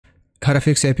how to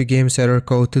fix Epic Games error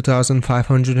code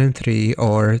 2503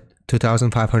 or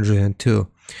 2502.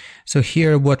 So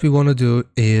here what we want to do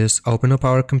is open up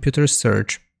our computer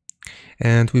search,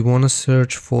 and we want to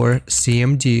search for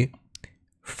CMD,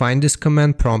 find this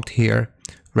command prompt here,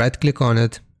 right click on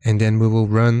it, and then we will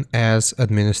run as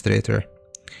administrator.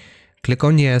 Click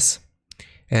on yes,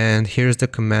 and here's the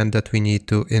command that we need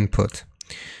to input.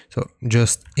 So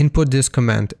just input this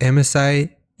command, msi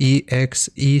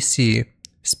exec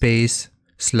space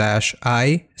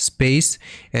 /i space,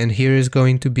 and here is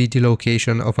going to be the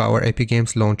location of our Epic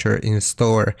Games launcher in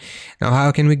store. Now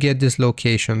how can we get this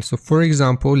location? So for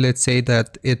example, let's say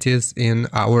that it is in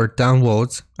our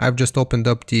downloads. I've just opened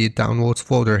up the downloads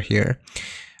folder here.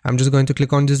 I'm just going to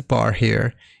click on this bar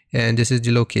here, and this is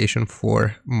the location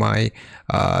for my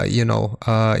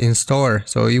in store.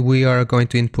 So we are going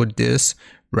to input this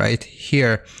right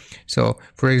here. So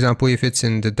for example, if it's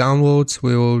in the downloads,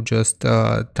 we will just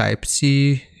type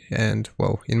C, and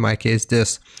well, in my case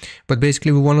this, but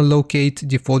basically we want to locate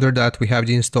the folder that we have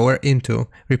the installer into,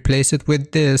 replace it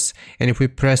with this, and if we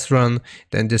press run,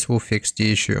 then this will fix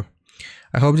the issue.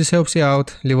 I hope this helps you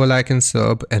out. Leave a like and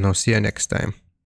sub, and I'll see you next time.